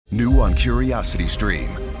New on Curiosity Stream.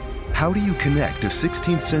 How do you connect a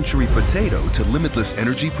 16th century potato to limitless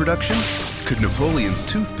energy production? Could Napoleon's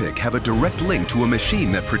toothpick have a direct link to a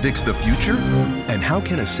machine that predicts the future? And how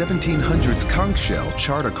can a 1700s conch shell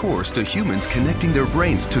chart a course to humans connecting their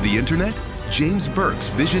brains to the internet? James Burke's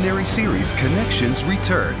visionary series Connections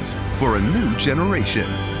returns for a new generation.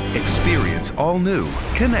 Experience all new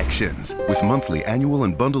Connections. With monthly, annual,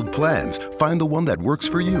 and bundled plans, find the one that works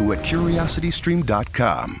for you at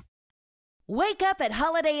curiositystream.com. Wake up at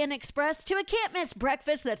Holiday Inn Express to a can't-miss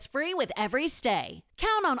breakfast that's free with every stay.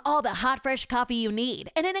 Count on all the hot, fresh coffee you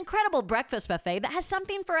need and an incredible breakfast buffet that has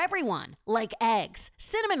something for everyone, like eggs,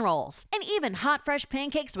 cinnamon rolls, and even hot, fresh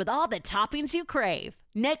pancakes with all the toppings you crave.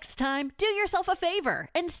 Next time, do yourself a favor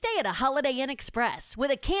and stay at a Holiday Inn Express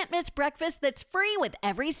with a can't-miss breakfast that's free with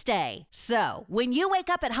every stay. So, when you wake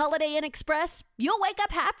up at Holiday Inn Express, you'll wake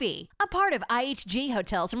up happy. A part of IHG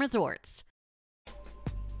Hotels and Resorts.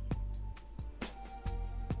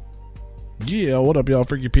 Yeah, what up, y'all?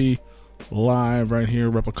 Freaky P live right here,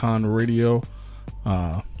 Replicon Radio.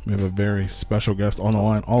 We have a very special guest on the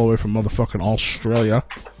line, all the way from motherfucking Australia.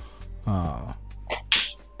 Let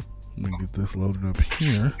me get this loaded up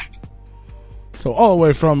here. So, all the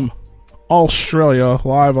way from Australia,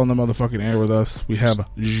 live on the motherfucking air with us, we have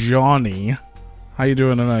ZHEANI. How you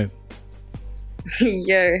doing tonight?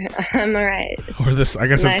 Yo, I'm alright. Or this, I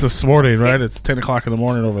guess it's this morning, right? It's 10 o'clock in the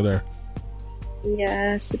morning over there.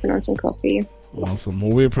 Yeah, sipping on some coffee. Awesome.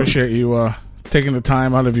 Well, we appreciate you taking the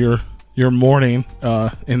time out of your morning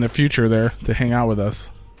in the future there to hang out with us.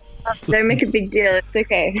 Oh, don't make a big deal. It's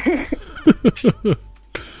okay.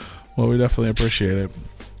 Well, we definitely appreciate it.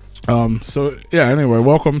 So, yeah, anyway,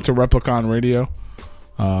 welcome to Replicon Radio.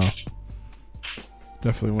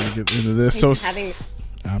 Definitely want to get into this.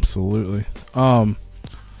 Absolutely. Hold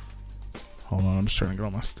on, I'm just trying to get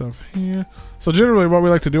all my stuff here. So generally what we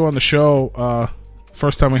like to do on the show,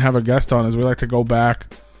 first time we have a guest on, is we like to go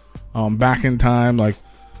back in time, like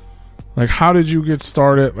how did you get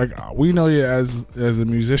started? Like, we know you as a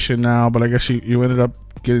musician now, but I guess you ended up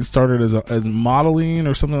getting started as modeling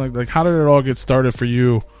or something like how did it all get started for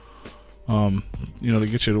you, to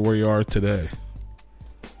get you to where you are today?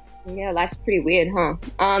 Yeah, life's pretty weird, huh?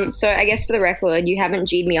 So I guess for the record, you haven't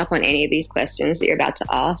G'd me up on any of these questions that you're about to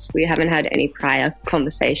ask. We haven't had any prior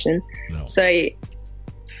conversation. No. So,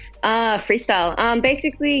 freestyle.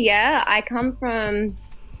 Basically, yeah, I come from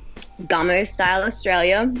Gummo style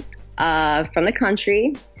Australia, from the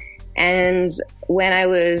country. And when I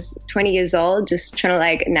was 20 years old, just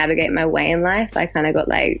trying to navigate my way in life, I kind of got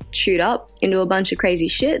chewed up into a bunch of crazy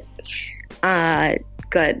shit.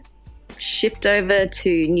 Got shipped over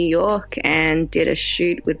to New York and did a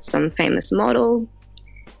shoot with some famous model,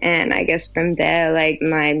 and I guess from there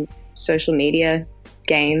my social media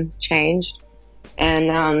game changed,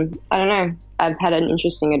 and I don't know, I've had an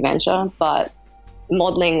interesting adventure, but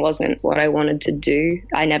modeling wasn't what I wanted to do.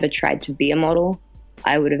 I never tried to be a model.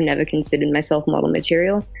 I would have never considered myself model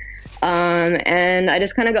material, and I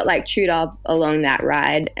just kind of got chewed up along that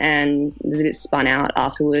ride and was a bit spun out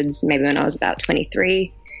afterwards, maybe when I was about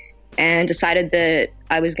 23. And decided that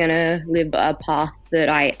I was going to live a path that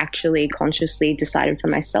I actually consciously decided for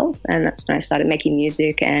myself. And that's when I started making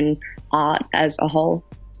music and art as a whole.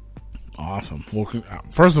 Awesome. Well,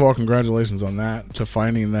 first of all, congratulations on that, to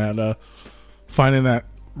finding that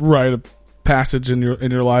rite of passage in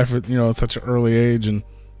your life at such an early age, and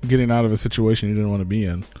getting out of a situation you didn't want to be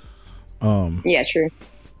in. Yeah, true.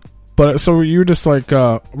 But so you were just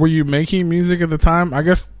were you making music at the time? I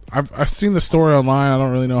guess I've seen the story online. I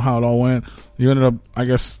don't really know how it all went. You ended up, I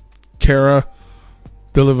guess, Cara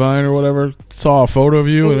Delevingne or whatever saw a photo of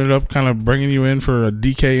you and ended up kind of bringing you in for a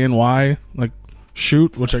DKNY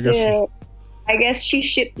shoot, which I guess. Yeah. I guess she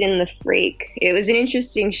shipped in the freak. It was an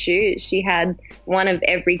interesting shoot. She had one of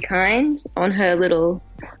every kind on her little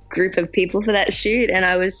group of people for that shoot, and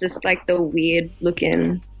I was just the weird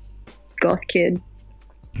looking goth kid.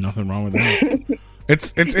 Nothing wrong with that.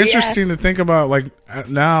 It's interesting to think about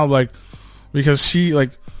now, because she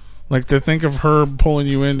to think of her pulling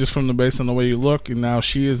you in just from the based on the way you look, and now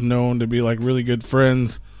she is known to be really good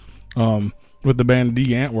friends with the band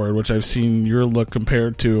D Antwoord, which I've seen your look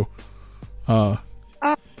compared to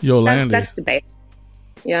Yolandi. That's debate.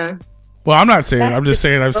 Yeah. Well, I'm not saying. I'm just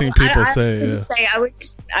saying I've seen people say.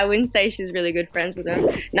 I wouldn't say she's really good friends with them.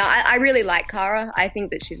 No, I really like Cara. I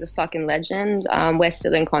think that she's a fucking legend. We're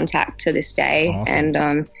still in contact to this day. Awesome.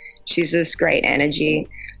 And she's just great energy.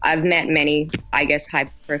 I've met many, I guess,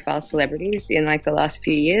 high-profile celebrities in the last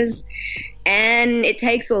few years, and it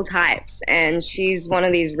takes all types. And she's one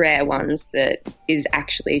of these rare ones that is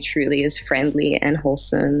actually truly as friendly and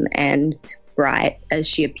wholesome and bright as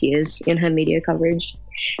she appears in her media coverage.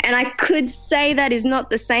 And I could say that is not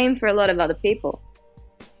the same for a lot of other people.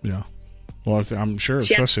 Yeah. Well, I'm sure,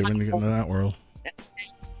 especially when you get into that world.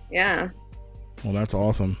 Yeah. Well, that's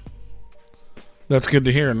awesome. That's good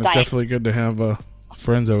to hear, and it's definitely good to have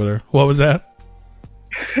friends over there. What was that?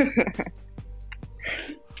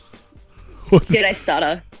 Did I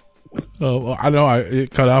stutter? Oh, well, I know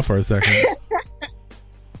it cut out for a second.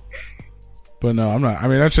 But no, I'm not. I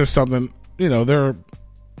mean, that's just something, I don't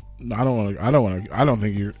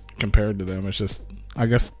think you're compared to them. It's just, I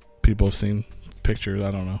guess people have seen pictures.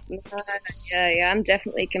 I don't know. Yeah, I'm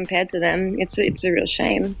definitely compared to them. It's a real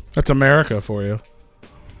shame. That's America for you.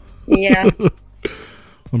 Yeah.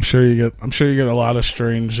 I'm sure you get a lot of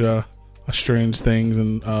strange things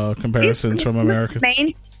and comparisons from America. The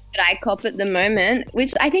main that I cop at the moment,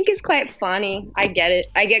 which I think is quite funny. I get it.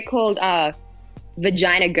 I get called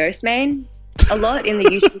vagina ghost main a lot in the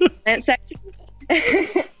YouTube comment section.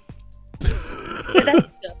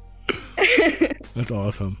 That's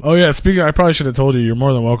awesome. Oh yeah, I probably should have told you. You're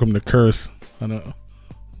more than welcome to curse. I know,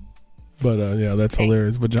 but yeah, that's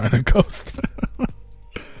hilarious. Vagina ghost.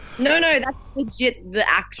 No, that's legit the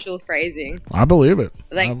actual phrasing. I believe it.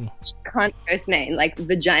 Like cunt ghost main, like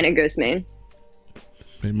vagina ghost main.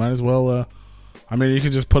 You might as well. I mean, you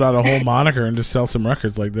could just put out a whole moniker and just sell some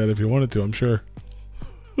records like that if you wanted to. I'm sure.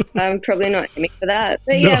 I'm probably not aiming for that,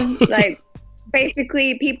 but yeah, like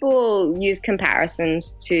basically, people use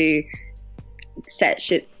comparisons to set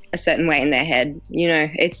shit a certain way in their head.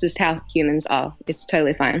 It's just how humans are. It's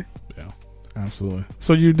totally fine. Yeah, absolutely.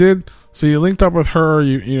 So you linked up with her.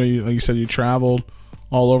 You like you said, you traveled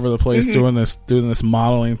all over the place doing this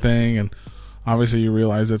modeling thing, and obviously you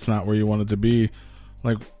realized it's not where you wanted to be.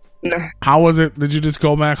 Like, how was it? Did you just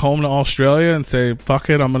go back home to Australia and say, "Fuck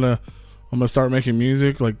it, I'm gonna start making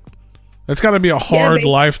music"? Like, it's got to be a hard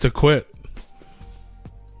life to quit.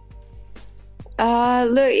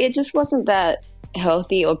 Look, it just wasn't that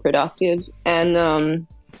healthy or productive, and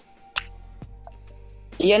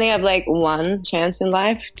you only have like one chance in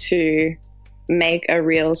life to make a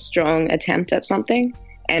real strong attempt at something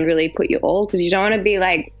and really put your all, because you don't want to be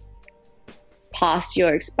like past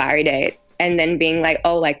your expiry date and then being like,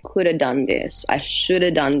 oh, I could have done this, I should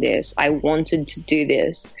have done this, I wanted to do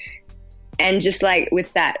this, and just like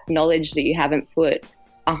with that knowledge that you haven't put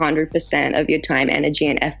 100% of your time, energy,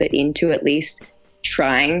 and effort into at least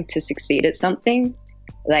trying to succeed at something.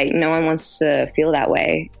 Like, no one wants to feel that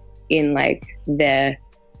way in like their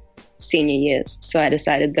senior years. So I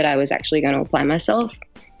decided that I was actually going to apply myself.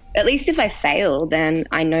 At least if I fail, then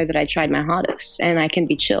I know that I tried my hardest and I can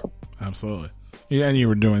be chill. Absolutely. Yeah, and you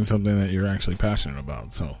were doing something that you're actually passionate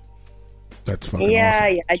about, so that's fucking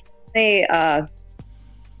awesome. Yeah.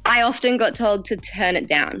 I often got told to turn it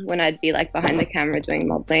down when I'd be like behind the camera doing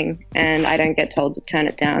modeling, and I don't get told to turn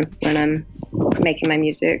it down when I'm making my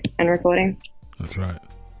music and recording. That's right.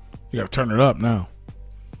 You got to turn it up now.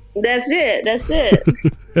 That's it.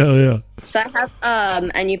 Hell yeah. So I have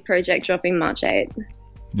a new project dropping March 8th.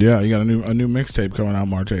 Yeah, you got a new mixtape coming out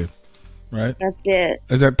March 8th, right? That's it.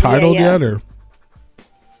 Is that titled yet, or?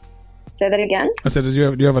 Say that again? I said,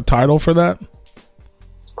 do you have a title for that?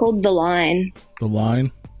 It's called The Line. The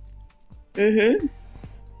Line? Mm-hmm.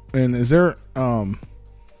 And is there I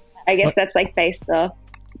guess that's like based off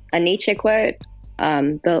a Nietzsche quote,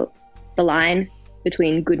 the line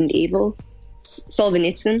between good and evil,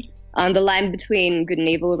 Solzhenitsyn. The line between good and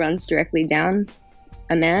evil runs directly down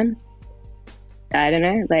a man. I don't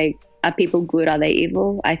know, like, are people good, are they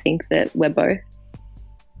evil? I think that we're both.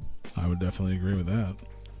 I would definitely agree with that.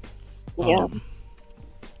 Yeah.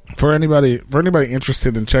 For anybody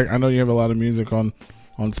interested in I know you have a lot of music on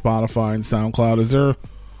Spotify and SoundCloud. Is there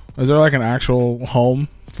like an actual home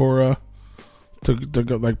for to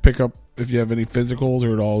go, like, pick up if you have any physicals,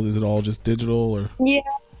 or is it all just digital? Or yeah,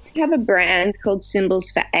 I have a brand called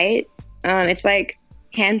Symbols for 8. It's like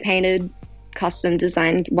hand painted, custom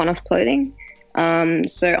designed one-off clothing.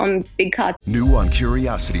 So on Big Car. New on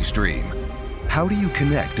Curiosity Stream. How do you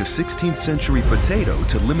connect a 16th century potato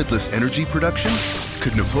to limitless energy production?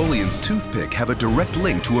 Could Napoleon's toothpick have a direct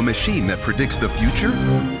link to a machine that predicts the future?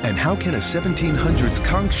 And how can a 1700s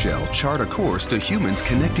conch shell chart a course to humans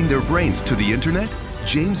connecting their brains to the internet?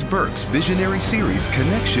 James Burke's visionary series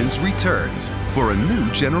Connections returns for a new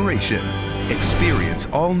generation. Experience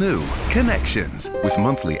all new Connections. With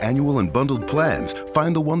monthly, annual, and bundled plans,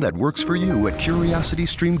 find the one that works for you at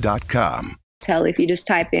curiositystream.com. Tell if you just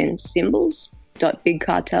type in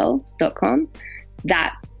symbols.bigcartel.com,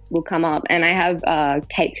 that will come up. And I have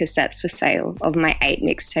tape cassettes for sale of my 8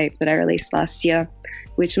 mixtape that I released last year,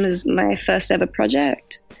 which was my first ever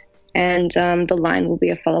project. And the line will be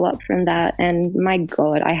a follow-up from that. And my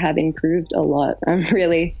God, I have improved a lot. I'm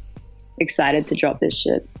really excited to drop this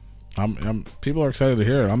shit. People are excited to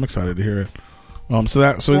hear it. I'm excited to hear it.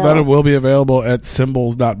 That will be available at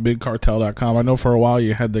symbols.bigcartel.com. I know for a while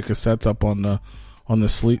you had the cassettes up on the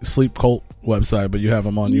Sleep Cult website, but you have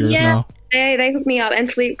them on yours now. They hooked me up, and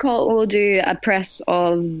Sleep Cult will do a press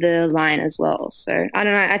of the line as well. So I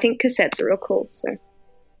don't know. I think cassettes are real cool. So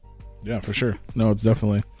yeah, for sure. No, it's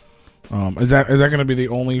definitely. Is that going to be the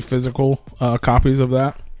only physical copies of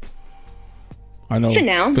that? I know for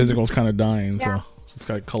now. Physical's kind of dying, so it's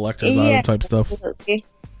like collector's item type stuff. Absolutely.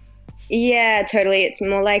 Yeah, totally. It's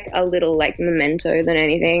more like a little like memento than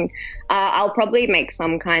anything. I'll probably make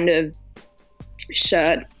some kind of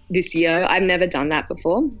shirt this year. I've never done that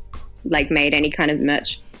before, like made any kind of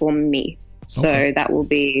merch for me. So that will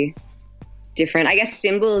be different. I guess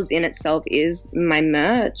Symbols in itself is my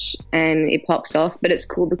merch and it pops off, but it's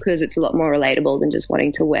cool because it's a lot more relatable than just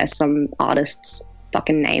wanting to wear some artist's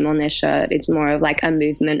fucking name on their shirt. It's more of like a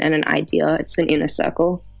movement and an idea. It's an inner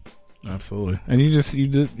circle. Absolutely. And you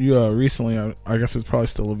recently, I guess it's probably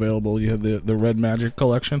still available, you had the Red Magic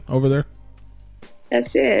collection over there?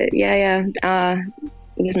 That's it. Yeah.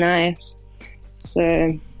 It was nice. So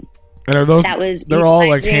and are those, they're all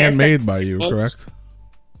like handmade by you, correct?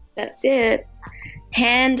 That's it.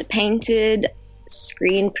 Hand painted,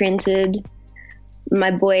 screen printed.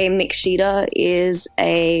 My boy Mick Sheeter is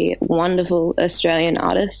a wonderful Australian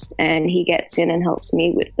artist, and he gets in and helps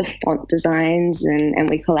me with the font designs, and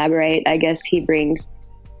we collaborate. I guess he brings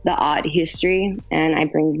the art history and I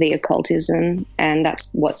bring the occultism, and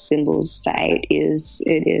that's what Symbols for 8 is.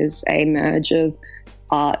 It is a merge of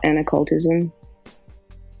art and occultism.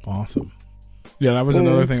 Awesome. Yeah, that was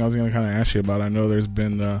another thing I was going to kind of ask you about. I know there's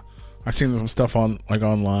been I've seen some stuff on like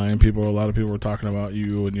online. A lot of people were talking about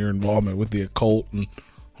you and your involvement with the occult, and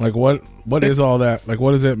like what is all that? Like,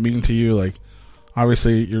 what does that mean to you? Like,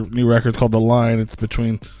 obviously your new record's called The Line. It's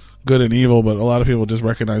between good and evil, but a lot of people just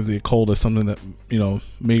recognize the occult as something that, you know,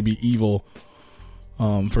 may be evil.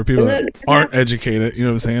 For people that aren't educated, you know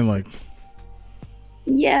what I'm saying? Like,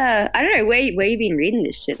 yeah, I don't know where you been reading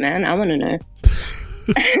this shit, man. I want to know.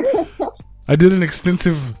 I did an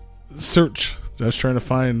extensive search. I was trying to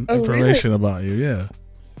find information about you. Yeah.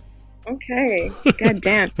 Okay. God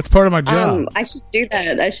damn. That's part of my job. I should do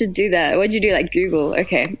that. What'd you do? Like Google?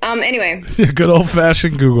 Okay. Anyway. Yeah, good old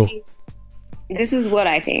fashioned Google. This is what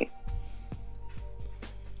I think.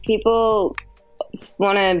 People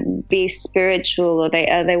want to be spiritual, or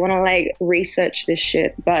they want to like research this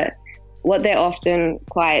shit, but what they're often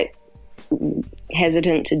quite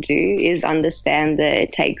hesitant to do is understand that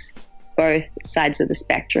it takes both sides of the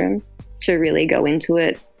spectrum to really go into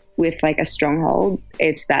it with like a stronghold.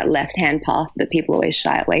 It's that left-hand path that people always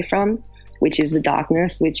shy away from, which is the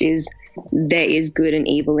darkness, which is there is good and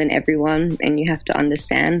evil in everyone, and you have to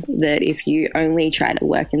understand that if you only try to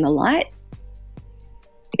work in the light,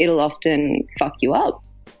 it'll often fuck you up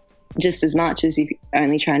just as much as if you're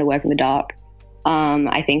only trying to work in the dark.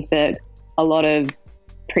 I think that a lot of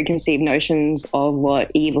preconceived notions of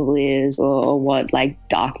what evil is or what like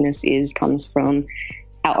darkness is comes from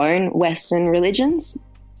our own Western religions,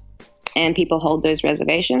 and people hold those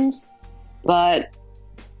reservations. But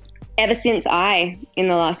ever since I, in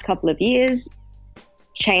the last couple of years,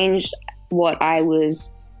 changed what I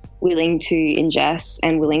was willing to ingest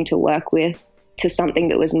and willing to work with to something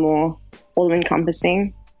that was more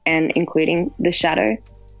all-encompassing and including the shadow,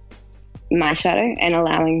 my shadow, and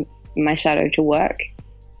allowing my shadow to work,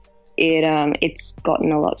 it's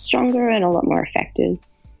gotten a lot stronger and a lot more effective.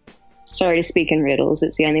 Sorry to speak in riddles.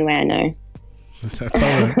 It's the only way I know. That's all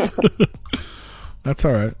right. That's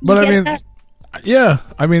all right. But I mean, yeah.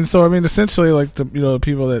 I mean, essentially, like the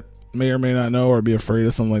people that may or may not know or be afraid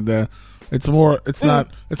of something like that. It's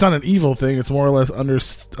not an evil thing. It's more or less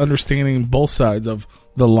understanding both sides of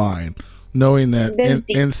the line, knowing that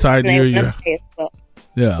inside you.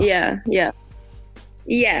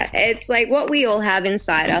 Yeah. It's like what we all have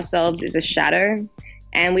inside ourselves is a shadow,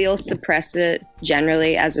 and we all suppress it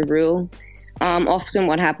generally as a rule. Often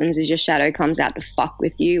what happens is your shadow comes out to fuck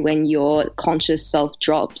with you when your conscious self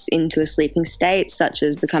drops into a sleeping state, such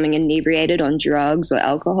as becoming inebriated on drugs or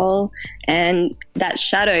alcohol. And that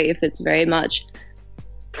shadow, if it's very much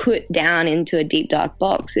put down into a deep dark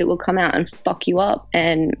box, it will come out and fuck you up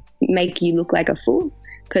and make you look like a fool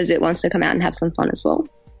because it wants to come out and have some fun as well.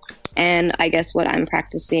 And I guess what I'm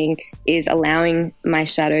practicing is allowing my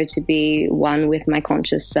shadow to be one with my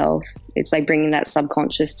conscious self. It's like bringing that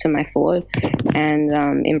subconscious to my forward and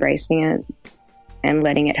embracing it and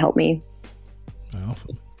letting it help me.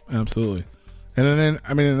 Awesome. Absolutely. And then,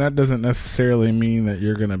 I mean, that doesn't necessarily mean that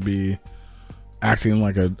you're going to be acting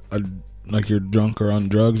like like you're drunk or on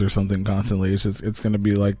drugs or something constantly. It's just, it's going to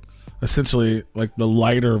be like essentially like the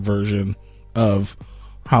lighter version of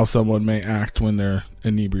how someone may act when they're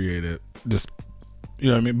inebriated. Just, you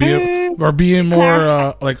know what I mean? Being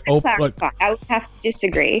more like open. Like, I would have to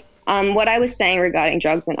disagree. What I was saying regarding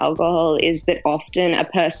drugs and alcohol is that often a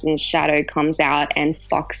person's shadow comes out and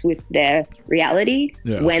fucks with their reality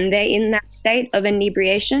when they're in that state of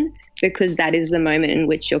inebriation, because that is the moment in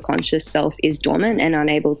which your conscious self is dormant and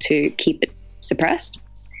unable to keep it suppressed.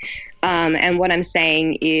 And what I'm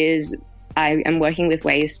saying is I am working with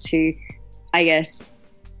ways to, I guess,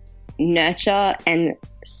 nurture and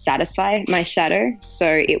satisfy my shadow so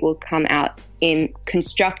it will come out in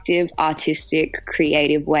constructive, artistic,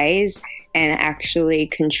 creative ways and actually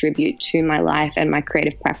contribute to my life and my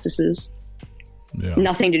creative practices. Yeah.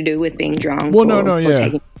 Nothing to do with being drunk. Well,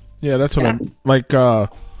 yeah, that's what I'm like.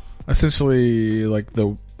 Essentially, like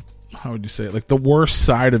how would you say it? Like the worst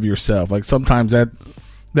side of yourself. Like sometimes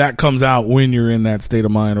that comes out when you're in that state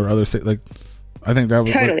of mind or other state. Like I think that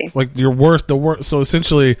was totally like your worst. The worst. So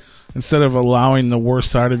essentially, instead of allowing the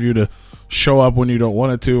worst side of you to show up when you don't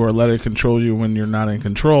want it to, or let it control you when you're not in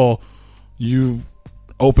control, you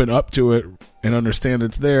open up to it and understand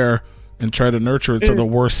it's there and try to nurture it so the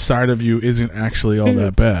worst side of you isn't actually all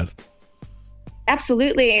that bad.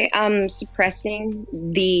 Absolutely. Suppressing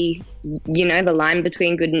the line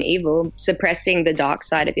between good and evil, suppressing the dark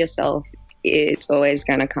side of yourself, it's always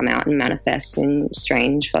going to come out and manifest in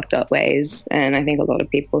strange, fucked up ways. And I think a lot of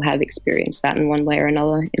people have experienced that in one way or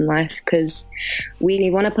another in life, because we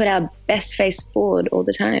want to put our best face forward all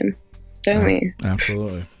the time, don't we?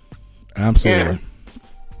 Absolutely. Yeah.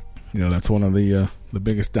 You know, that's one of the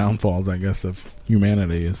biggest downfalls, I guess, of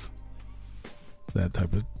humanity is that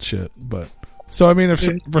type of shit. But so, I mean, if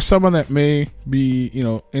for someone that may be, you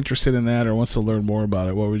know, interested in that or wants to learn more about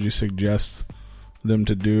it, what would you suggest them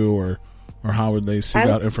to do, or how would they seek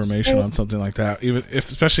out information on something like that?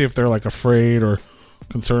 Especially if they're like afraid or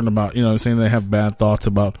concerned about, you know, saying they have bad thoughts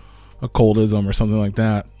about occultism or something like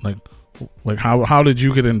that. Like how did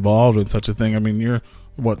you get involved in such a thing? I mean, you're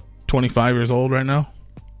 25 years old right now?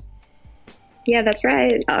 Yeah, that's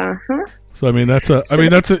right. So I mean,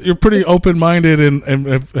 you're pretty open-minded and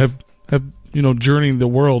have you know, journeying the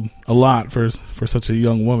world a lot for such a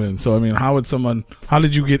young woman. So I mean, how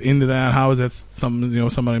did you get into that? How is that something, you know,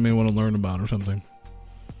 somebody may want to learn about or something?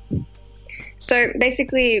 So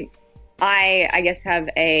basically, I guess have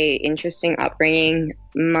a interesting upbringing.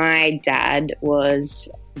 My dad was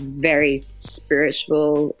very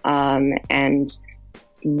spiritual and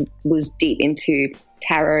was deep into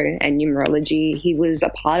tarot and numerology. He was a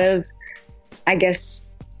part of, I guess,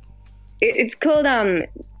 it's called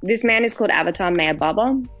this man is called Avatar Meher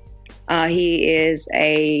Baba. He is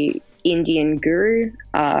a Indian guru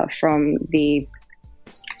from the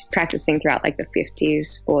practicing throughout like the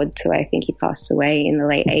 50s forward to, I think he passed away in the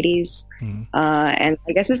late 80s. And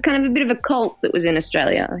I guess it's kind of a bit of a cult that was in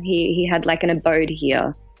Australia. He had like an abode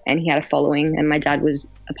here and he had a following, and my dad was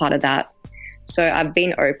a part of that. So I've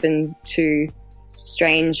been open to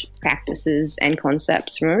strange practices and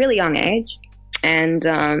concepts from a really young age.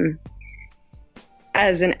 And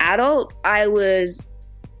as an adult, I was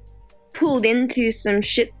pulled into some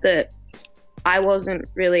shit that I wasn't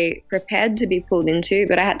really prepared to be pulled into,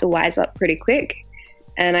 but I had to wise up pretty quick.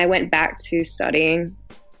 And I went back to studying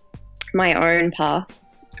my own path.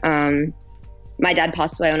 My dad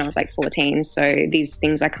passed away when I was like 14, so these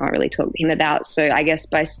things I can't really talk to him about. So I guess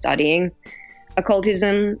by studying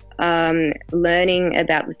occultism, learning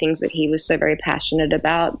about the things that he was so very passionate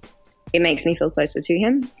about, it makes me feel closer to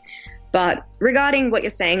him. But regarding what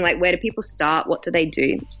you're saying, like where do people start? What do they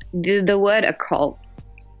do? The word occult,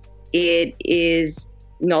 it is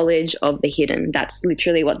knowledge of the hidden. That's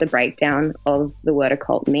literally what the breakdown of the word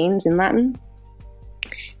occult means in Latin.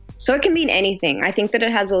 So it can mean anything. I think that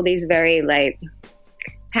it has all these very like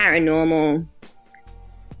paranormal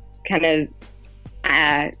kind of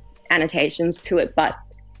annotations to it, but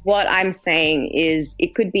what I'm saying is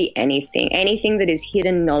it could be anything that is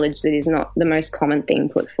hidden knowledge that is not the most common thing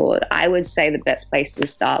put forward. I would say the best place to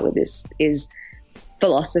start with this is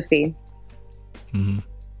philosophy. Mm-hmm.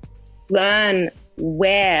 Learn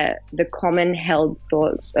where the common held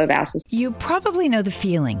thoughts of our society. You probably know the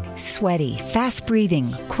feeling: sweaty, fast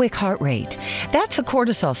breathing, quick heart rate. That's a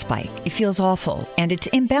cortisol spike. It feels awful, and its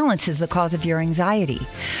imbalance is the cause of your anxiety.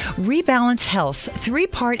 Rebalance Health's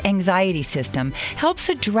 3-part anxiety system helps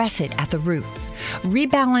address it at the root.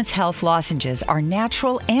 Rebalance Health lozenges are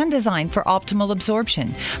natural and designed for optimal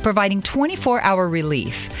absorption, providing 24-hour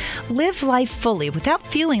relief. Live life fully without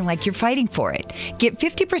feeling like you're fighting for it. Get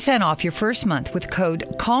 50% off your first month with code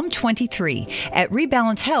CALM23 at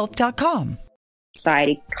rebalancehealth.com.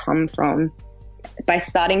 Society come from. By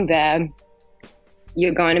starting there,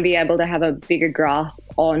 you're going to be able to have a bigger grasp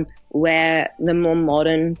on where the more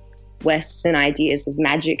modern Western ideas of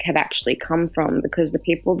magic have actually come from, because the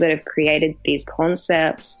people that have created these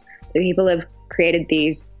concepts, the people that have created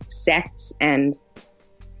these sects and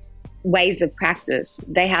ways of practice,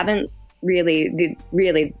 they haven't really,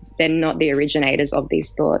 they're not the originators of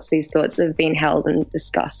these thoughts. These thoughts have been held and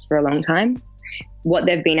discussed for a long time. What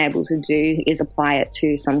they've been able to do is apply it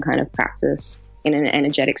to some kind of practice in an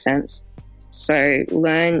energetic sense. So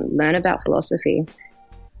learn about philosophy.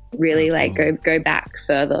 Really, Absolutely. like go back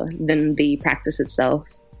further than the practice itself.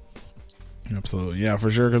 Absolutely, yeah,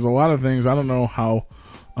 for sure. Because a lot of things, I don't know how.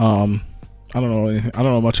 I don't know anything. I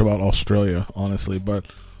don't know much about Australia, honestly, but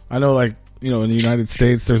I know, like, in the United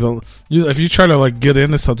States, there's if you try to like get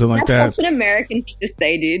into something like That's such an American thing to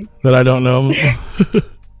say, dude. that I don't know.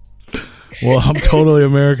 Well, I'm totally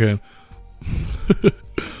American.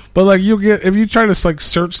 But like if you try to like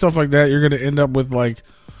search stuff like that, you're gonna end up with like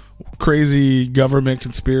crazy government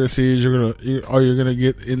conspiracies. You're gonna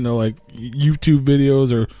get into like YouTube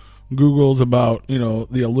videos or Googles about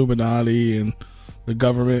the Illuminati and the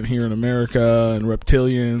government here in America and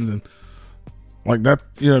reptilians and like that.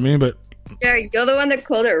 You know what I mean? But Yeah, you're the one that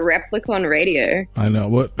called it replicon radio. I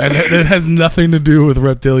know and it has nothing to do with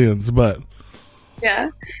reptilians, but Yeah.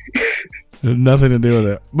 there's nothing to do with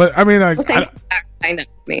it. But I mean, Well, thanks for saying that to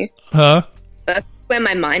me. huh? That's where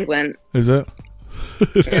my mind went. Is it?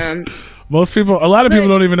 Um, A lot of people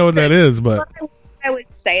don't even know what that is, but What I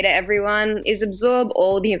would say to everyone is absorb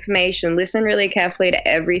all the information, listen really carefully to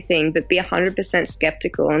everything, but be 100%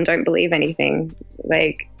 skeptical and don't believe anything.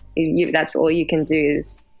 Like, that's all you can do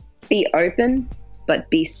is be open, but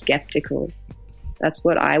be skeptical. That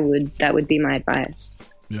would be my advice.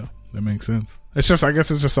 yeah, that makes sense. It's just, I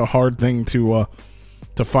guess it's just a hard thing to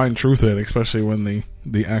find truth in, especially when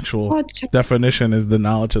the actual definition is the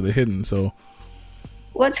knowledge of the hidden. So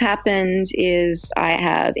What's happened is I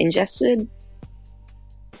have ingested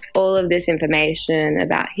all of this information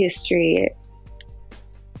about history,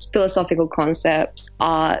 philosophical concepts,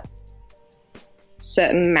 art,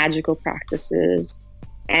 certain magical practices,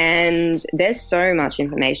 and there's so much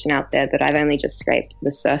information out there that I've only just scraped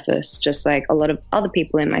the surface, just like a lot of other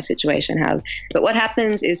people in my situation have. But what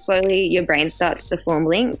happens is slowly your brain starts to form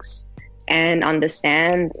links and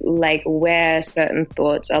understand like where certain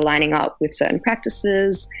thoughts are lining up with certain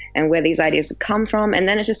practices and where these ideas have come from, and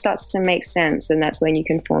then it just starts to make sense, and that's when you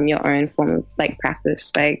can form your own form of like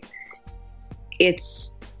practice. Like,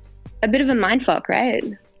 it's a bit of a mindfuck, right?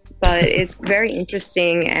 But it's very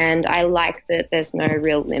interesting, and I like that there's no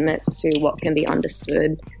real limit to what can be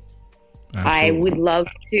understood. absolutely. I would love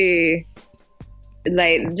to,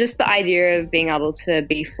 like, just the idea of being able to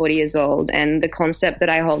be 40 years old and the concept that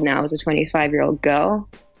I hold now as a 25-year-old girl,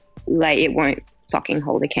 like, it won't fucking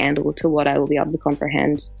hold a candle to what I will be able to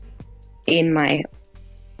comprehend in my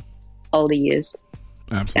older years.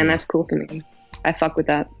 Absolutely. And that's cool for me. I fuck with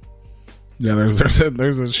that. Yeah, there's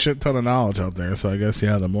a shit ton of knowledge out there. So I guess,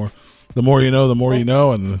 yeah, the more you know, the more you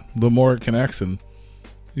know, and the more it connects. And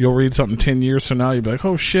you'll read something 10 years from now, you'll be like,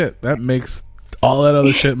 oh shit, that makes all that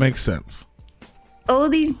other shit makes sense. All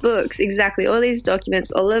these books, exactly, all these documents,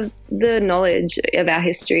 all of the knowledge of our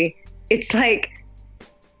history, it's like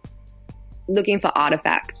looking for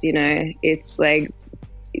artifacts, it's like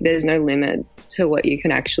there's no limit to what you can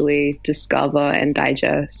actually discover and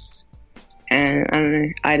digest. And I don't know,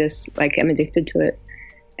 I just like am addicted to it.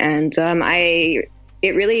 And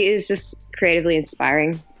it really is just creatively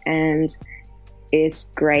inspiring, and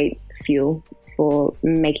it's great fuel for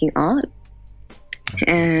making art.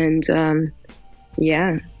 And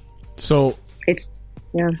yeah. So It's,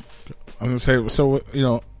 yeah. I was gonna say, so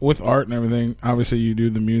with art and everything, obviously you do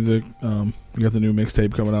the music. You got the new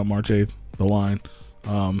mixtape coming out March 8th, The Line,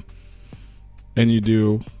 and you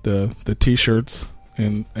do the t-shirts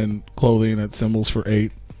and clothing at Symbols for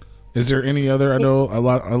 8. Is there any other? I know a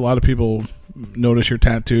lot of people notice your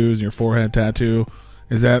tattoos and your forehead tattoo.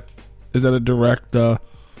 Is that a direct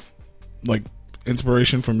like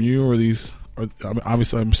inspiration from you, or these? Or,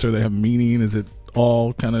 obviously, I'm sure they have meaning. Is it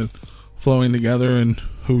all kind of flowing together in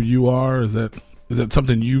who you are? Is that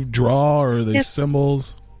something you draw, or are they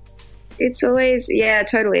symbols? It's always, yeah,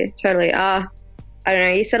 totally. I don't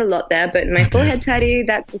know, you said a lot there, but my forehead tattoo,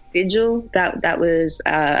 that's a sigil. That was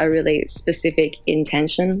a really specific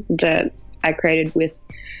intention that I created with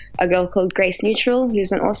a girl called Grace Neutral,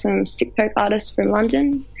 who's an awesome stick poke artist from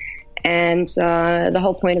London. And the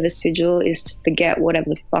whole point of a sigil is to forget whatever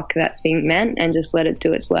the fuck that thing meant and just let it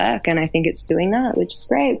do its work. And I think it's doing that, which is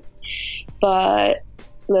great. But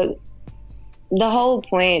look, the whole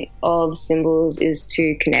point of symbols is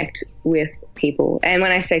to connect with people. And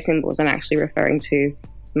when I say symbols, I'm actually referring to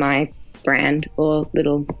my brand or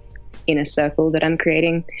little inner circle that I'm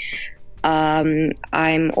creating.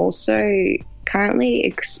 I'm also currently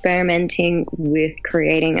experimenting with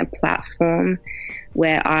creating a platform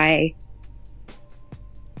where I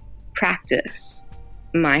practice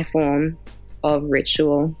my form of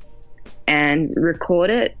ritual and record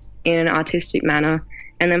it in an artistic manner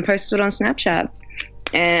and then post it on Snapchat.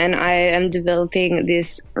 And I am developing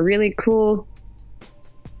this really cool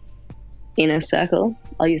inner circle,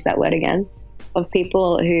 I'll use that word again, of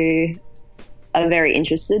people who are very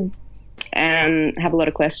interested and have a lot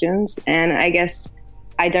of questions. And I guess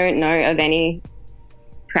I don't know of any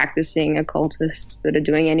practicing occultists that are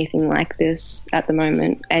doing anything like this at the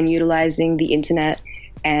moment and utilizing the internet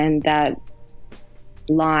and that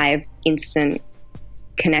live instant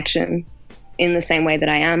connection in the same way that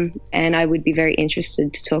I am. And I would be very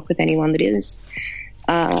interested to talk with anyone that is.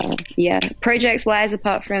 Projects wise,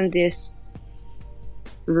 apart from this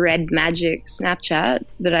red magic Snapchat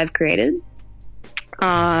that I've created,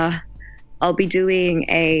 I'll be doing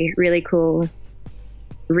a really cool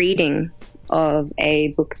reading of a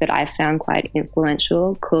book that I found quite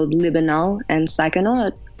influential called Libernal and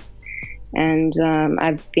Psychonaut. And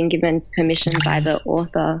I've been given permission by the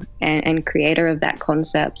author and creator of that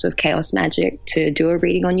concept of chaos magic to do a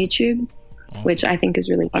reading on YouTube, which I think is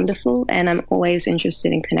really wonderful. And I'm always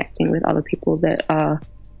interested in connecting with other people that are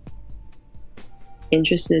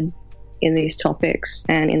interested in these topics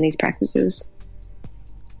and in these practices.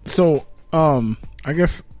 So, I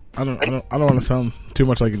guess I don't want to sound too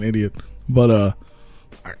much like an idiot, but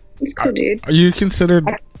it's cool, dude. Are you considered?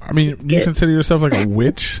 I mean, do you consider yourself like a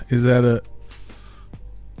witch? Is that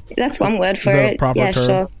That's one word for it. Proper yeah, term?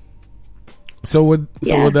 Sure. So would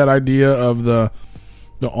that idea of the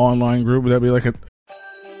online group, would that be like a?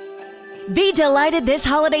 Be delighted this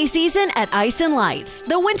holiday season at Ice and Lights,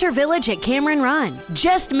 the winter village at Cameron Run.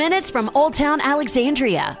 Just minutes from Old Town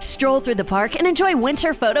Alexandria. Stroll through the park and enjoy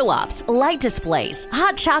winter photo ops, light displays,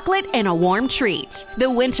 hot chocolate, and a warm treat. The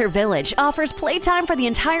winter village offers playtime for the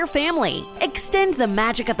entire family. Extend the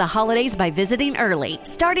magic of the holidays by visiting early,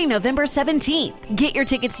 starting November 17th. Get your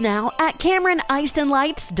tickets now at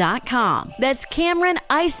CameronIceandLights.com. That's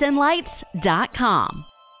CameronIceandLights.com.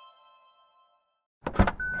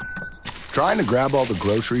 Trying to grab all the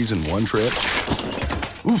groceries in one trip?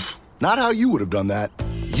 Oof, not how you would have done that.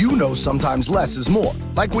 You know sometimes less is more.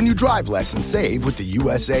 Like when you drive less and save with the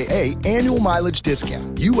USAA annual mileage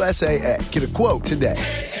discount. USAA. Get a quote today.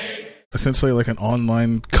 Essentially like an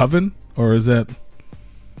online coven? Or is that...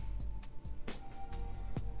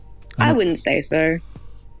 I wouldn't say so.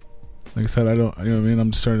 Like I said, I don't... You know what I mean?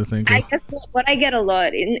 I'm just starting to think... I guess what I get a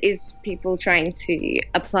lot is people trying to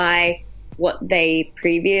apply what they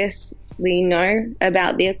previously know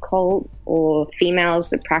about the occult, or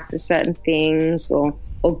females that practice certain things, or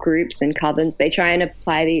groups and covens. They try and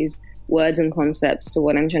apply these words and concepts to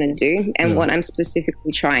what I'm trying to do. And what I'm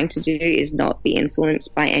specifically trying to do is not be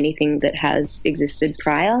influenced by anything that has existed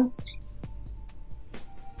prior.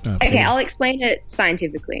 Absolutely. Okay, I'll explain it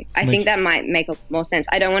scientifically. I think that might make more sense.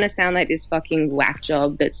 I don't want to sound like this fucking whack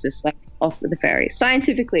job that's just like off with the fairies.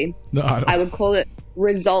 Scientifically, I would call it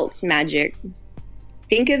results magic.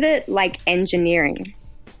 Think of it like engineering.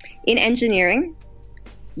 In engineering,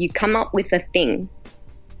 you come up with a thing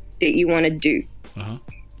that you want to do.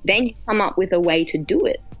 Then you come up with a way to do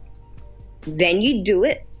it. Then you do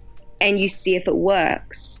it and you see if it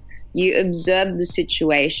works. You observe the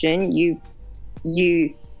situation, you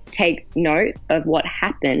take note of what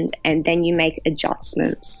happened, and then you make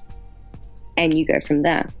adjustments and you go from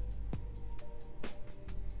there.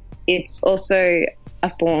 It's also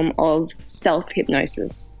a form of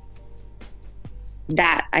self-hypnosis.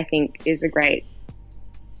 That, I think, is a great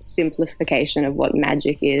simplification of what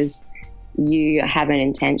magic is. You have an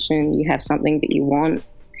intention, you have something that you want,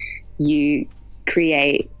 you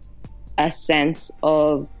create a sense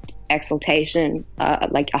of exaltation,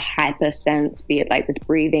 like a hyper sense, be it like with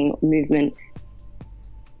breathing, movement,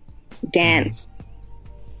 dance,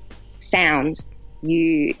 sound.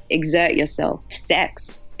 You exert yourself,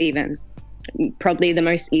 sex even. Probably the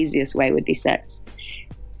most easiest way would be sex.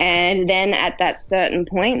 And then at that certain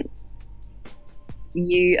point,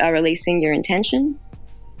 you are releasing your intention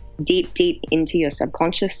deep, deep into your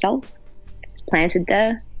subconscious self. It's planted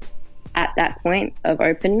there at that point of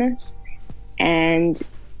openness. and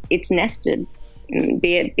it's nested.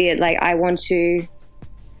 Be it like I want to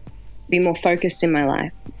be more focused in my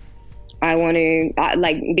life. I want to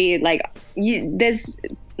there's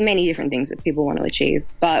many different things that people want to achieve,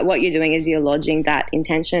 but what you're doing is you're lodging that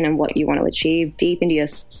intention and what you want to achieve deep into your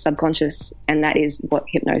subconscious, and that is what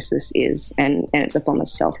hypnosis is, and it's a form of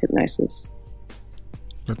self-hypnosis.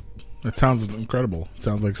 That sounds incredible. It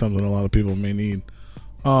sounds like something a lot of people may need.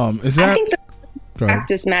 Is that... I think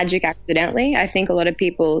practice magic accidentally. I think a lot of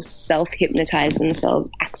people self-hypnotize themselves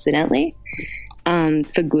accidentally,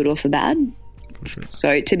 for good or for bad. For sure.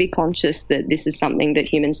 So to be conscious that this is something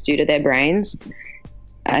that humans do to their brains,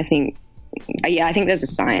 I think there's a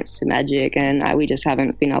science to magic, and we just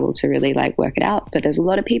haven't been able to really work it out. But there's a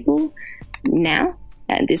lot of people now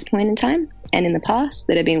at this point in time and in the past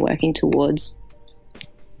that have been working towards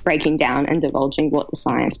breaking down and divulging what the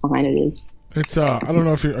science behind it is. It's I don't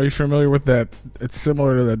know if are you familiar with that? It's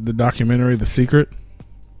similar to the documentary The Secret.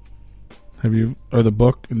 Or the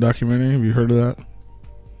book and documentary? Have you heard of that?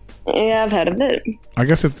 Yeah, I've heard of it. I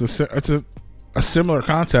guess it's a similar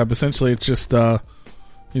concept. Essentially, it's just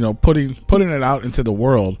putting it out into the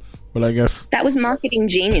world. But I guess that was marketing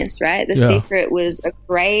genius, right? The Secret was a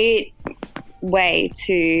great way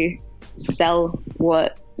to sell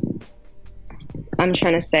what I'm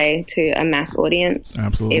trying to say to a mass audience.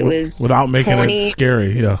 Absolutely. It was without making it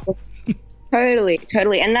scary. Yeah. Totally.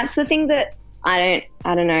 And that's the thing that I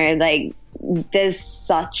don't know, there's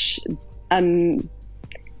such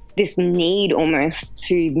this need almost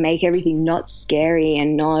to make everything not scary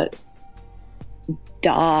and not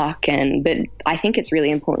dark, but I think it's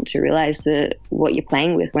really important to realize that what you're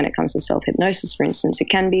playing with when it comes to self-hypnosis, for instance, it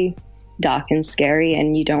can be dark and scary,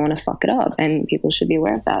 and you don't want to fuck it up, and people should be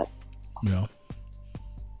aware of that. Yeah.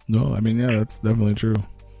 No, I mean, yeah, that's definitely true.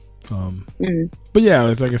 But yeah,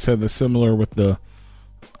 it's like I said, the similar with the.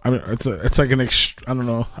 I mean, it's like an I don't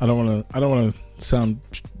know. I don't want to sound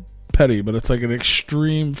petty, but it's like an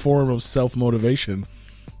extreme form of self motivation.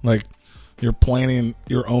 Like you're planting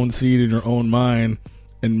your own seed in your own mind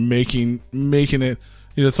and making it.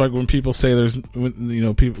 It's like when people say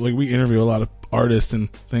people we interview a lot of artists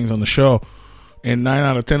and things on the show, and 9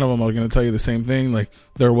 out of 10 of them are going to tell you the same thing. Like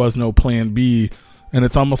there was no plan B. And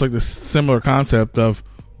it's almost like this similar concept of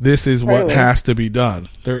this is what has to be done.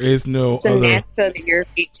 There is no it's a mantra that you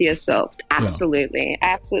repeat to yourself. Absolutely. Yeah.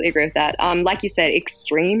 I absolutely agree with that. Like you said,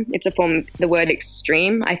 extreme. It's a form. The word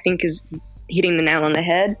extreme, I think, is hitting the nail on the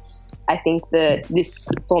head. I think that this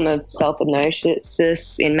form of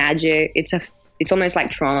self-hypnosis in magic, it's almost like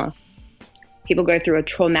trauma. People go through a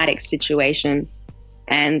traumatic situation,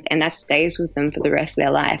 and that stays with them for the rest of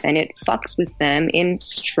their life, and it fucks with them in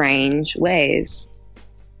strange ways.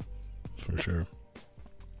 For sure.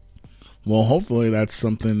 Well, hopefully that's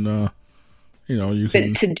something you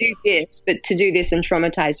can. But to do this and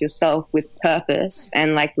traumatize yourself with purpose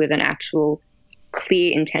and with an actual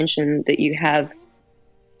clear intention that you have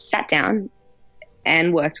sat down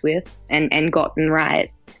and worked with and gotten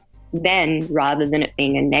right, then rather than it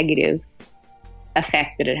being a negative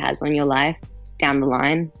effect that it has on your life down the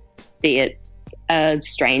line, be it a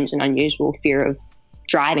strange and unusual fear of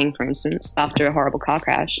driving, for instance, after a horrible car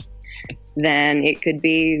crash, then it could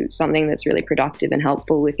be something that's really productive and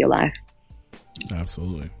helpful with your life.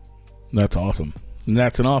 Absolutely. That's awesome. And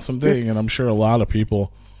that's an awesome thing, and I'm sure a lot of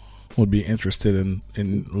people would be interested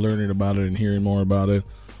in learning about it and hearing more about it.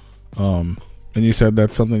 And you said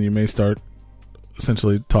that's something you may start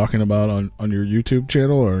essentially talking about on your YouTube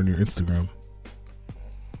channel or on your Instagram.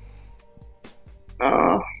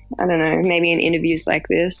 I don't know, maybe in interviews like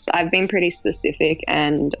this. I've been pretty specific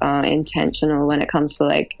and intentional when it comes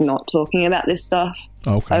to not talking about this stuff.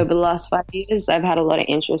 Over the last 5 years. I've had a lot of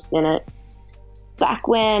interest in it. Back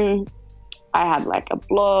when I had a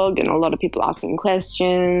blog and a lot of people asking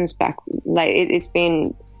questions, it's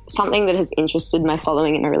been something that has interested my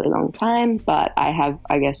following in a really long time, but I have,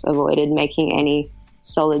 I guess, avoided making any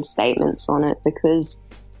solid statements on it because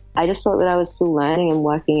I just thought that I was still learning and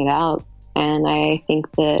working it out. And I think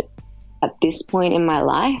that at this point in my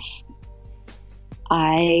life,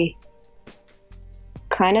 I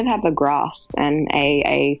kind of have a grasp and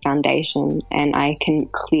a foundation, and I can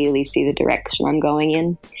clearly see the direction I'm going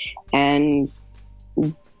in. And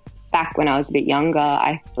back when I was a bit younger,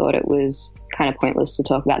 I thought it was kind of pointless to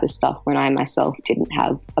talk about this stuff when I myself didn't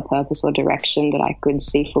have a purpose or direction that I could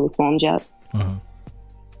see fully formed yet. Uh-huh.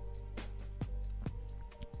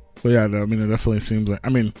 But yeah, I mean, it definitely seems like, I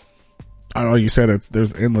mean, I know you said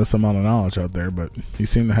there's endless amount of knowledge out there, but you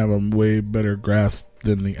seem to have a way better grasp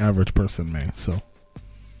than the average person may. So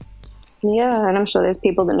yeah, and I'm sure there's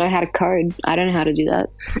people that know how to code. I don't know how to do that.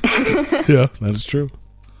 Yeah, that is true.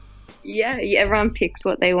 Yeah, everyone picks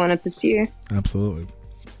what they want to pursue. Absolutely.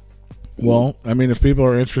 Well, I mean, if people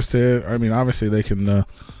are interested, I mean, obviously they can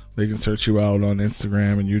search you out on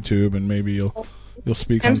Instagram and YouTube, and maybe you'll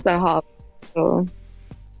speak on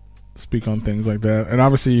speak on things like that. And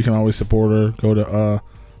obviously, you can always support her. Go to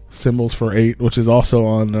Symbols for 8, which is also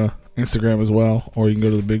on Instagram as well, or you can go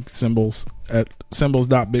to the big symbols at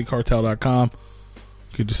symbols.bigcartel.com.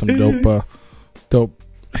 Get you some dope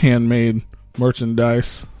handmade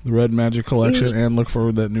merchandise, the Red Magic collection, and look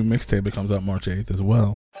forward to that new mixtape that comes out March 8th as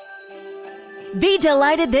well. Be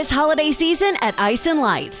delighted this holiday season at Ice and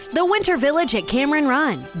Lights, the winter village at Cameron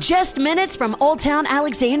Run. Just minutes from Old Town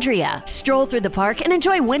Alexandria. Stroll through the park and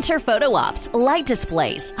enjoy winter photo ops, light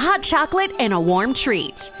displays, hot chocolate, and a warm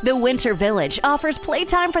treat. The winter village offers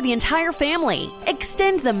playtime for the entire family.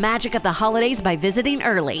 Extend the magic of the holidays by visiting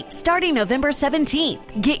early, starting November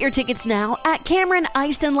 17th. Get your tickets now at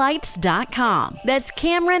CameronIceandLights.com. That's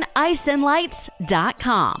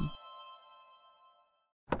CameronIceandLights.com.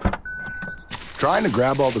 Trying to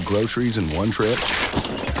grab all the groceries in one trip?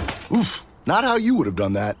 Oof, not how you would have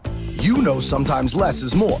done that. You know sometimes less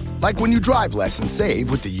is more. Like when you drive less and save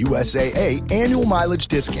with the USAA annual mileage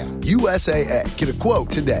discount. USAA. Get a quote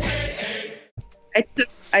today.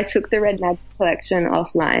 I took the Red Magic collection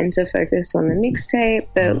offline to focus on the mixtape,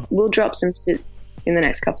 but we'll drop some shit in the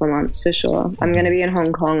next couple of months for sure. I'm going to be in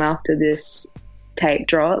Hong Kong after this tape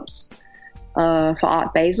drops for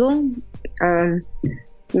Art Basel.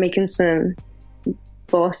 Making some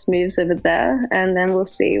boss moves over there, and then we'll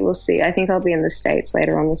see. I think I'll be in the States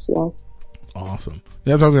later on this year. Awesome.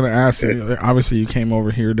 That's what I was going to ask you. Obviously, you came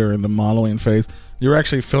over here during the modeling phase. You were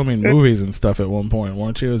actually filming movies and stuff at one point,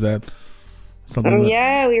 weren't you? Is that something?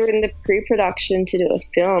 Yeah, we were in the pre-production to do a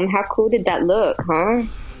film. How cool did that look, huh?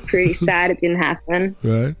 Pretty sad it didn't happen.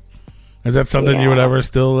 Right. Is that something you would ever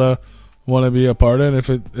still want to be a part of if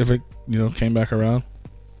it came back around?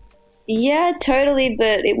 Yeah, totally,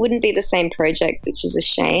 but it wouldn't be the same project, which is a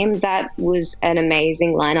shame. That was an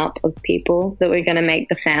amazing lineup of people that were going to make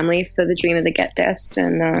the family for the Dream of the Get Dest,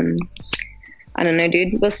 and I don't know,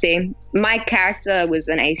 dude. We'll see. My character was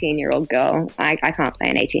an 18-year-old girl. I can't play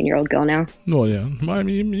an 18-year-old girl now. Well, yeah.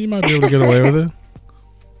 You might be able to get away with it.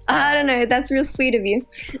 I don't know. That's real sweet of you.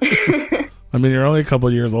 I mean, you're only a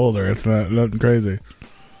couple years older. It's nothing crazy.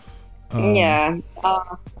 Yeah.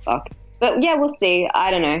 Oh, fuck. But yeah, we'll see.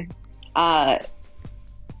 I don't know.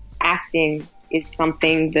 Acting is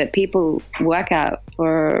something that people work at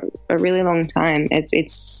for a really long time.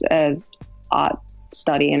 It's a art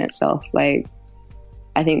study in itself. Like,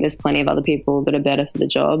 I think there's plenty of other people that are better for the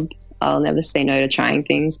job. I'll never say no to trying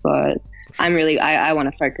things, but I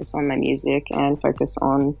want to focus on my music and focus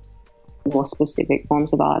on more specific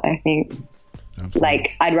forms of art, I think. Absolutely.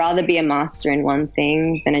 Like, I'd rather be a master in one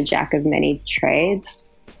thing than a jack of many trades.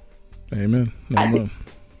 Amen.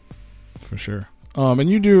 For sure. And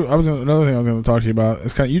you do. Another thing I was going to talk to you about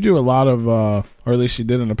is you do a lot of, or at least you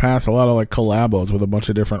did in the past, a lot of like collabos with a bunch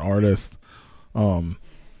of different artists. Do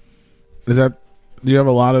you have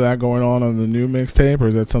a lot of that going on the new mixtape, or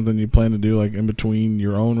is that something you plan to do like in between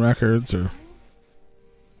your own records, or?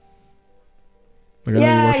 Like, I know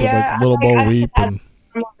you worked with like Lil Bo Weep and.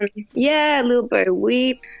 Yeah, Lil Bo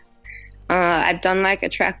Weep. I've done like a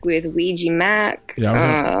track with Ouija Mac.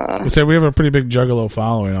 Yeah, I say we have a pretty big Juggalo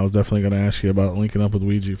following. I was definitely going to ask you about linking up with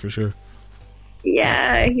Ouija for sure.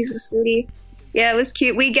 Yeah, he's a sweetie. Yeah, it was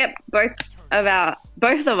cute. We get both of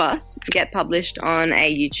us get published on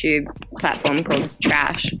a YouTube platform called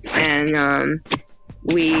Trash, and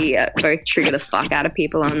we both trigger the fuck out of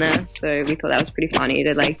people on there. So we thought that was pretty funny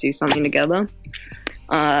to like do something together.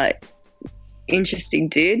 Interesting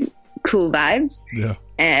dude, cool vibes. Yeah.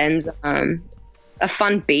 And a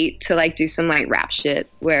fun beat to like do some like rap shit,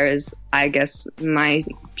 whereas I guess my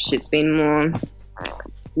shit's been more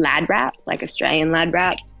lad rap, like Australian lad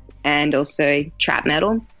rap, and also trap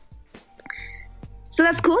metal. So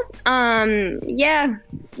that's cool. Yeah,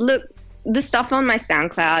 look, the stuff on my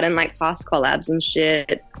SoundCloud and like past collabs and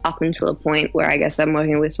shit up until a point where I guess I'm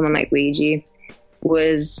working with someone like Ouija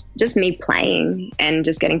was just me playing and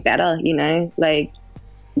just getting better, you know, like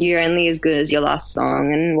you're only as good as your last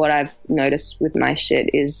song. And what I've noticed with my shit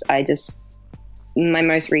is my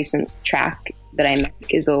most recent track that I make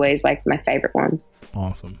is always like my favorite one.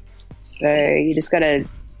 Awesome. So you just gotta,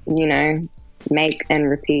 you know, make and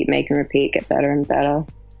repeat, get better and better.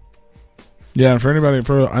 Yeah, and for anybody,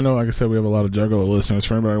 I know, like I said, we have a lot of Juggalo listeners.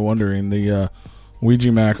 For anybody wondering, the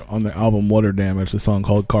Ouija Mac on the album Water Damage, the song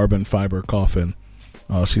called Carbon Fiber Coffin,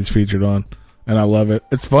 she's featured on, and I love it.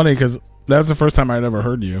 It's funny because that's the first time I'd ever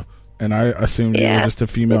heard you, and I assumed you were just a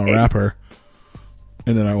female rapper,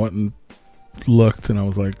 and then I went and looked and I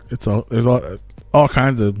was like, there's all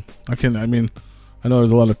kinds of. I mean, I know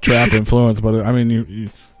there's a lot of trap influence, but I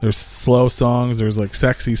mean, there's slow songs, there's like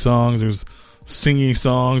sexy songs, there's singy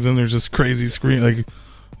songs, and there's just crazy scream. Like,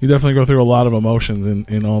 you definitely go through a lot of emotions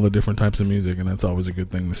in all the different types of music, and that's always a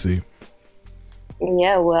good thing to see.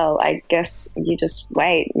 Yeah, well, I guess you just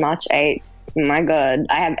wait. March 8th. My God,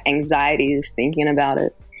 I have anxiety just thinking about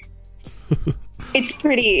it. It's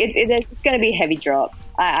going to be a heavy drop.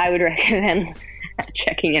 I would recommend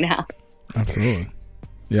checking it out. Absolutely.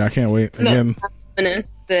 Yeah, I can't wait. Again,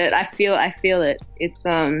 but I feel it. It's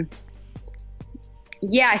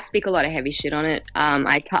yeah, I speak a lot of heavy shit on it.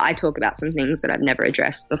 I talk about some things that I've never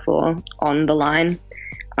addressed before on the line.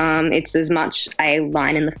 It's as much a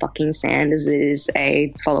line in the fucking sand as it is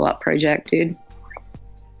a follow-up project, dude.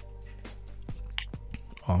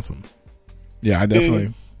 Awesome. Yeah, I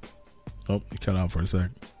definitely. Oh, you cut out for a sec.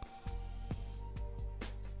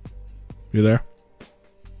 You there?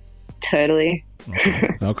 Totally.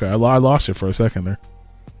 Okay. I lost you for a second there.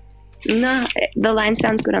 No, the line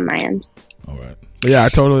sounds good on my end. All right. But yeah, I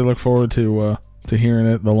totally look forward to hearing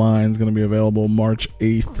it. The line's going to be available March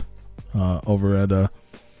 8th over at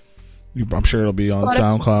I'm sure it'll be on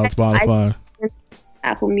SoundCloud, Spotify,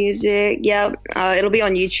 Apple Music. Yep. It'll be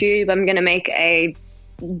on YouTube. I'm going to make a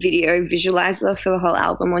video visualizer for the whole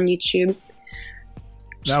album on YouTube.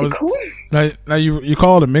 That was cool. Now you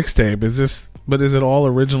call it a mixtape. Is it all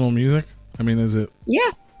original music? I mean, is it?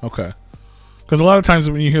 Yeah. Okay. Because a lot of times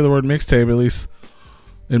when you hear the word mixtape, at least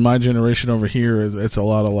in my generation over here, it's a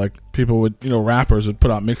lot of like people would, rappers would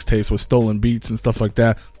put out mixtapes with stolen beats and stuff like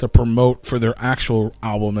that to promote for their actual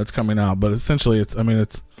album that's coming out. But essentially, it's a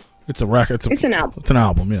record. It's an album. It's an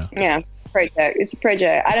album. Yeah. Yeah. Project. It's a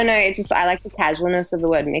project. I don't know. It's just I like the casualness of the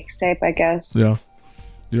word mixtape, I guess. Yeah.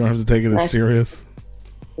 You don't have to take it as serious.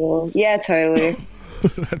 Cool. Yeah, totally.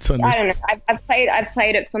 That's I don't know. I've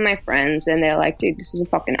played it for my friends, and they're like, "Dude, this is a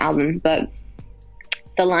fucking album." But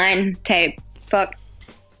the line tape, fuck.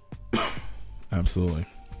 Absolutely.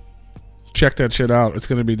 Check that shit out. It's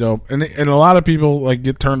gonna be dope. And a lot of people like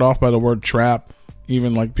get turned off by the word trap.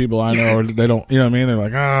 Even like people I know, or they don't. You know what I mean? They're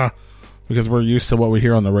like because we're used to what we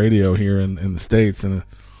hear on the radio here in the States,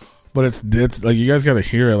 but it's like you guys got to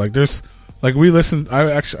hear it. Like there's like we listened.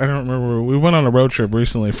 I don't remember. We went on a road trip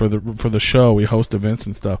recently for the show. We host events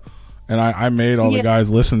and stuff, and I made all the guys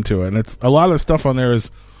listen to it. And it's a lot of the stuff on there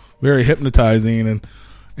is very hypnotizing,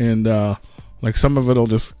 and like some of it'll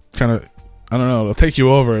just kind of I don't know. It'll take you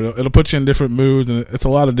over. It'll put you in different moods, and it's a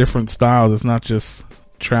lot of different styles. It's not just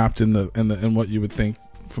trapped in what you would think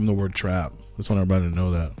from the word trap. Just want everybody to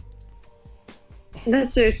know that.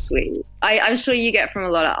 That's so sweet. I'm sure you get from a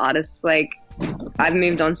lot of artists. Like, I've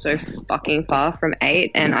moved on so fucking far from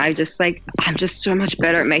 8, and I'm just so much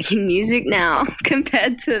better at making music now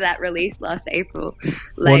compared to that release last April.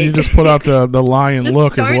 Well, you just put out the Lion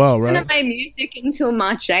Look as well, right? Don't listen to my music until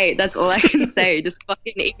March 8. That's all I can say. Just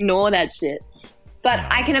fucking ignore that shit. But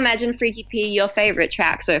I can imagine, Freaky P, your favorite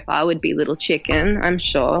track so far would be Little Chicken, I'm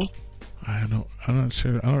sure. I'm not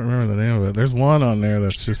sure. I don't remember the name of it. There's one on there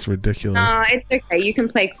that's just ridiculous. No, it's okay. You can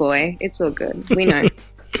play coy. It's all good. We know.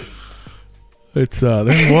 There's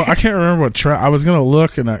one. I can't remember what track. I was gonna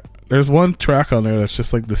look, and there's one track on there that's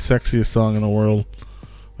just like the sexiest song in the world.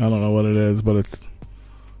 I don't know what it is, but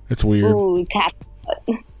it's weird. Ooh, Tap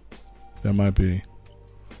Out. That might be.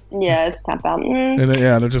 Yeah, it's Tap Out. And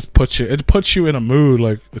it just puts you in a mood.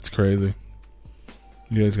 Like, it's crazy.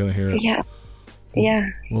 You guys gonna hear it? Yeah. Yeah,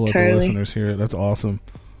 we'll let totally. the listeners hear it. That's awesome.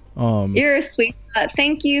 You're a sweetheart.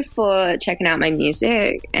 Thank you for checking out my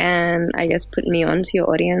music and I guess putting me on to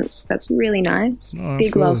your audience. That's really nice.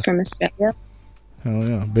 Big love from Australia. Hell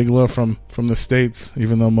yeah, big love from the States.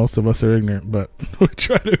 Even though most of us are ignorant, but we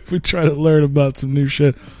try to learn about some new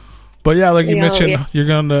shit. But yeah, like you mentioned, you're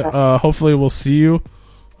gonna hopefully we'll see you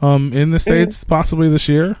in the States possibly this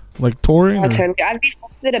year, like touring. Totally. I've been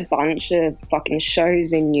offered a bunch of fucking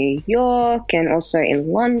shows in New York and also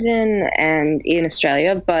in London and in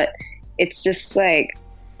Australia, but it's just like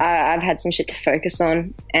I've had some shit to focus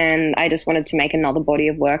on, and I just wanted to make another body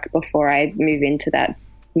of work before I move into that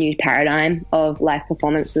new paradigm of live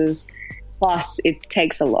performances. Plus, it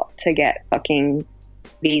takes a lot to get fucking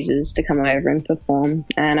visas to come over and perform,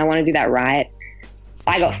 and I want to do that right.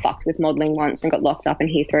 I got fucked with modeling once and got locked up in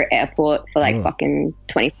Heathrow Airport for like fucking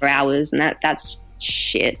 24 hours, and that's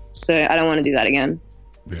shit. So I don't want to do that again.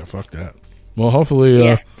 Yeah, fuck that. Well,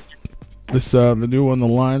 hopefully this the new one, The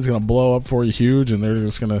Line's gonna blow up for you huge, and they're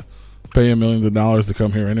just gonna pay you millions of dollars to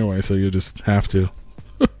come here anyway, so you just have to.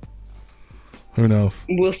 Who knows?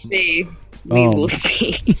 We'll see. We will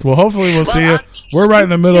see. Well, hopefully we'll see you. We're right in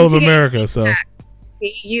the middle of America, so.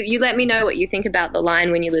 You let me know what you think about the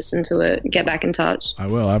line when you listen to it. Get back in touch. I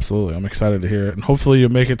will, absolutely. I'm excited to hear it, and hopefully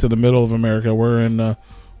you'll make it to the middle of America. We're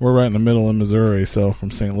right in the middle in Missouri, so from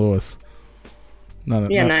St. Louis.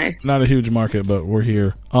 Nice. Not a huge market, but we're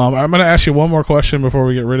here. I'm going to ask you one more question before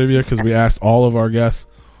we get rid of you, because we asked all of our guests.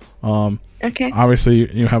 Okay.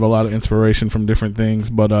 Obviously, you have a lot of inspiration from different things,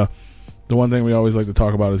 but the one thing we always like to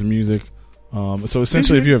talk about is music. So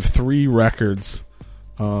essentially, if you have 3 records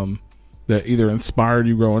that either inspired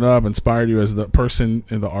you growing up, inspired you as the person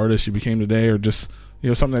and the artist you became today, or just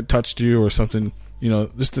something that touched you, or something,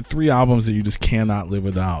 just the 3 albums that you just cannot live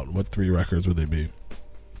without, what 3 records would they be?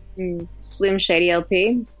 Slim Shady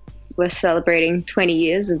LP. We're celebrating 20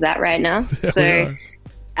 years of that right now. Yeah, so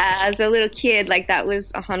as a little kid, like, that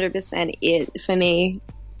was 100% it for me.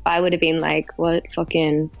 I would have been like,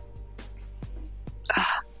 fucking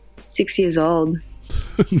 6 years old.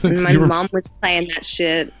 And my mom was playing that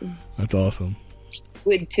shit. That's awesome.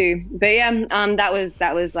 Would too. But yeah,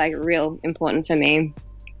 that was like real important for me.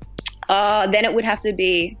 Then it would have to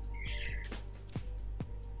be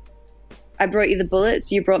I Brought You the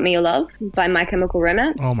Bullets, You Brought Me Your Love by My Chemical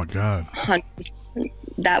Romance. Oh my God. 100%.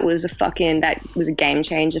 That was a game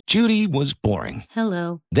changer. Judy was boring.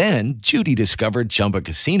 Hello. Then Judy discovered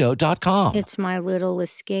ChumbaCasino.com. It's my little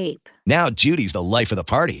escape. Now Judy's the life of the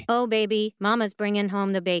party. Oh, baby, mama's bringing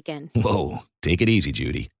home the bacon. Whoa, take it easy,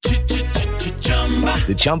 Judy.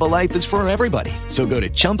 The Chumba life is for everybody. So go to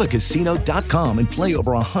ChumbaCasino.com and play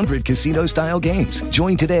over 100 casino-style games.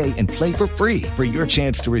 Join today and play for free for your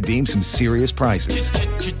chance to redeem some serious prizes.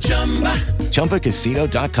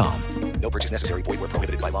 ChumbaCasino.com. No purchase necessary. Void where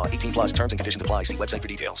prohibited by law. 18 plus terms and conditions apply. See website for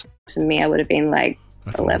details. For me, I would have been like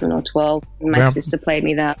 11 or 12. My sister played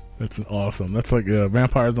me that. That's awesome. That's like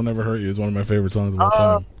Vampires Don't Ever Hurt You is one of my favorite songs of all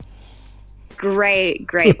time. Great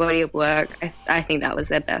body of work. I think that was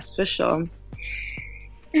their best for sure.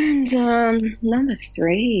 And number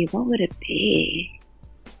 3, what would it be?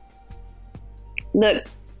 Look,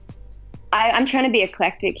 I'm trying to be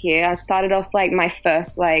eclectic here. I started off like my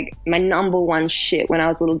number one shit when I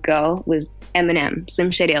was a little girl was Eminem,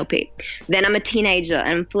 Slim Shady LP. Then I'm a teenager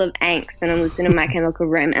and I'm full of angst and I'm listening to My Chemical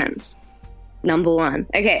Romance. Number 1.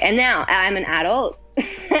 Okay, and now I'm an adult.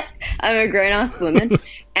 I'm a grown-ass woman.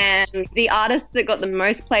 And the artist that got the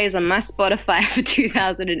most plays on my Spotify for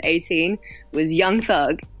 2018 was Young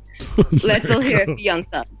Thug. Let's all hear it for Young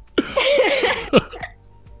Thug.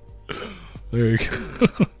 There you go.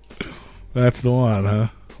 That's the one, huh?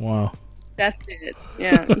 Wow. That's it.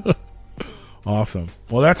 Yeah. Awesome.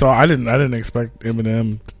 Well, that's all. I didn't expect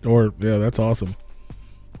Eminem that's awesome.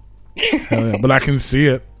 Hell yeah. But I can see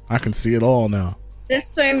it. I can see it all now. There's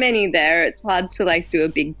so many there. It's hard to like do a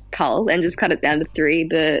big cull and just cut it down to 3,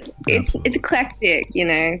 but it's eclectic,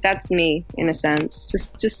 That's me in a sense.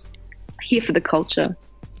 Just here for the culture.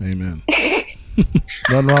 Amen.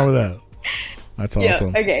 Nothing wrong with that. That's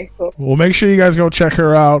awesome. Yeah, okay, cool. Well, make sure you guys go check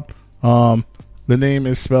her out. The name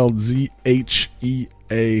is spelled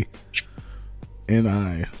ZHEANI. Is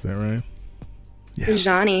that right? Yeah.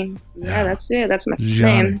 ZHEANI. Yeah, that's it. That's my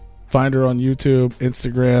ZHEANI. name. Find her on YouTube,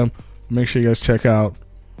 Instagram. Make sure you guys check out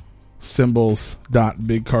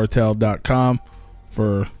symbols.bigcartel.com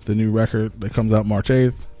for the new record that comes out March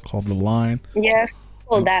 8th called The Line. Yeah,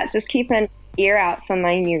 cool. That. Just keep an ear out for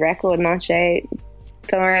my new record, March 8th.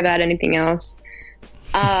 Don't worry about anything else.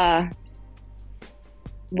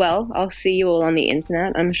 Well, I'll see you all on the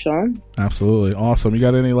internet, I'm sure. Absolutely. Awesome. You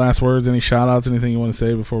got any last words, any shout outs, anything you want to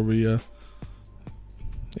say before we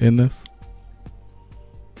end this?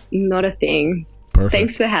 Not a thing. Perfect.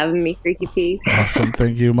 Thanks for having me, Freaky P. Awesome.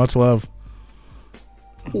 Thank you. Much love.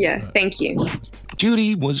 Yeah, thank you.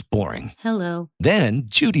 Judy was boring. Hello. Then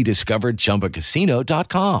Judy discovered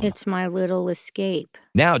ChumbaCasino.com. It's my little escape.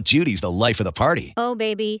 Now Judy's the life of the party. Oh,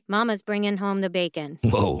 baby, mama's bringing home the bacon.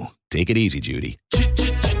 Whoa, take it easy, Judy.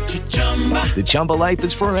 The Chumba life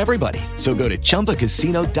is for everybody. So go to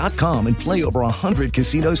ChumbaCasino.com and play over 100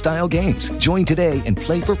 casino-style games. Join today and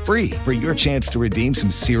play for free for your chance to redeem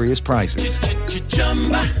some serious prizes.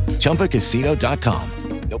 ChumbaCasino.com.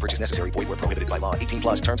 No purchase necessary. Void where prohibited by law. 18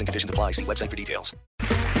 plus terms and conditions apply. See website for details.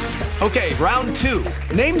 Okay, round 2.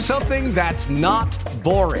 Name something that's not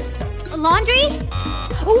boring. A laundry?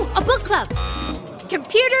 Ooh, a book club.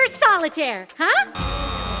 Computer solitaire, huh?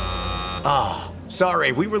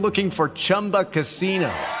 Sorry, we were looking for Chumba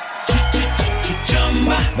Casino.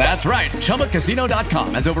 That's right.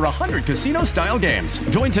 ChumbaCasino.com has over 100 casino-style games.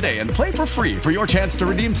 Join today and play for free for your chance to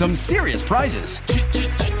redeem some serious prizes.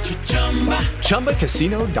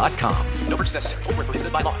 ChumbaCasino.com. No purchase necessary. Void where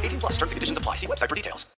prohibited by law. 18 plus terms and conditions apply. See website for details.